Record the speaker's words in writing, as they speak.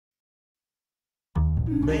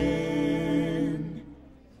man.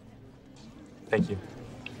 Thank you.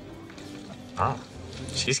 Ah,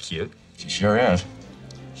 she's cute. She sure is.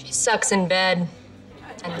 She sucks in bed,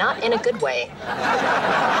 and not in a good way.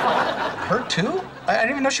 Her too? I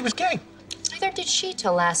didn't even know she was gay. Neither did she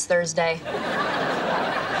till last Thursday.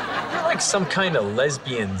 You're like some kind of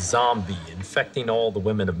lesbian zombie infecting all the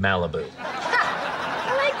women of Malibu.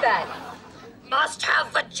 I like that. Must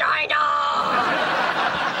have vagina!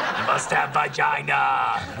 Must have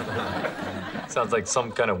vagina! Sounds like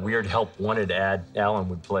some kind of weird help wanted ad Alan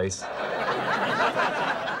would place.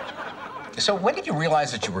 So when did you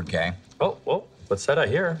realize that you were gay? Oh, well, what's that I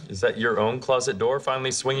hear? Is that your own closet door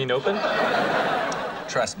finally swinging open?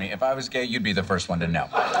 Trust me, if I was gay, you'd be the first one to know.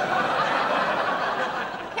 Yeah,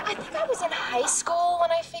 I think I was in high school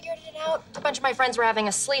when I figured it out. A bunch of my friends were having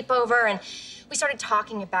a sleepover, and we started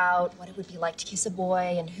talking about what it would be like to kiss a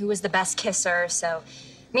boy and who was the best kisser. So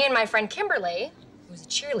me and my friend Kimberly, who was a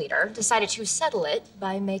cheerleader, decided to settle it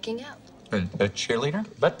by making out. A cheerleader?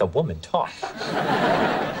 Let the woman talk.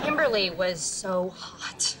 Kimberly was so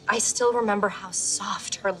hot. I still remember how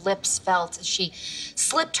soft her lips felt as she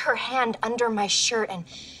slipped her hand under my shirt and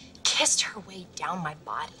kissed her way down my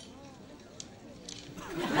body.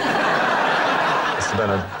 Must have been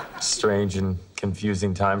a strange and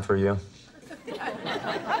confusing time for you.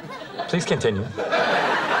 Please continue.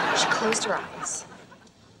 She closed her eyes.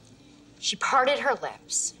 She parted her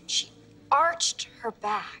lips. She arched her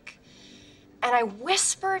back. And I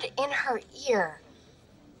whispered in her ear,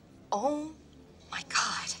 "Oh my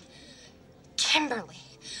God,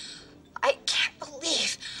 Kimberly, I can't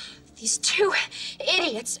believe these two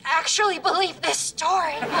idiots actually believe this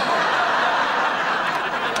story." Then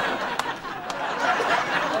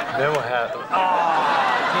what happened?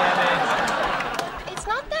 Oh, damn it. It's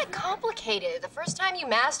not that complicated. The first time you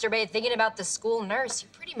masturbate thinking about the school nurse, you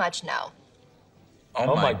pretty much know.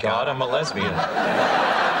 Oh my God, I'm a lesbian.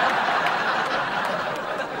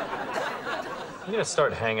 I'm gonna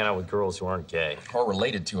start hanging out with girls who aren't gay. Or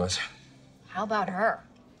related to us. How about her?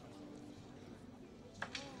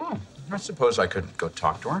 I suppose I could go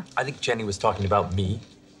talk to her. I think Jenny was talking about me.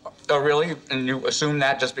 Oh, really? And you assume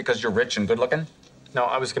that just because you're rich and good looking? No,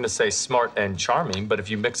 I was gonna say smart and charming, but if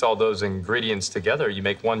you mix all those ingredients together, you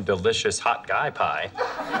make one delicious hot guy pie.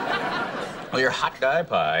 Well, your hot guy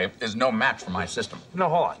pie is no match for my system. No,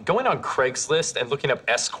 hold on. Going on Craigslist and looking up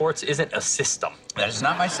escorts isn't a system. That is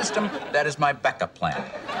not my system. That is my backup plan.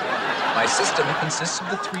 My system consists of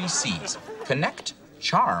the 3 C's. Connect,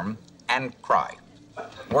 charm, and cry.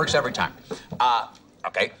 Works every time.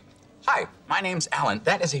 Okay. Hi, my name's Alan.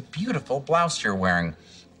 That is a beautiful blouse you're wearing.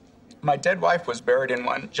 My dead wife was buried in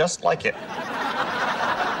one just like it.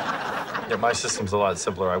 Yeah, my system's a lot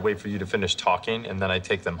simpler. I wait for you to finish talking, and then I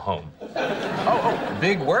take them home. Oh,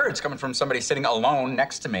 big words coming from somebody sitting alone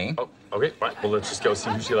next to me. Oh, okay, right. Well, let's just go see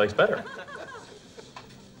who she likes better.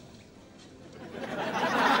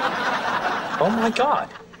 Oh, my God.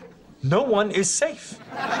 No one is safe.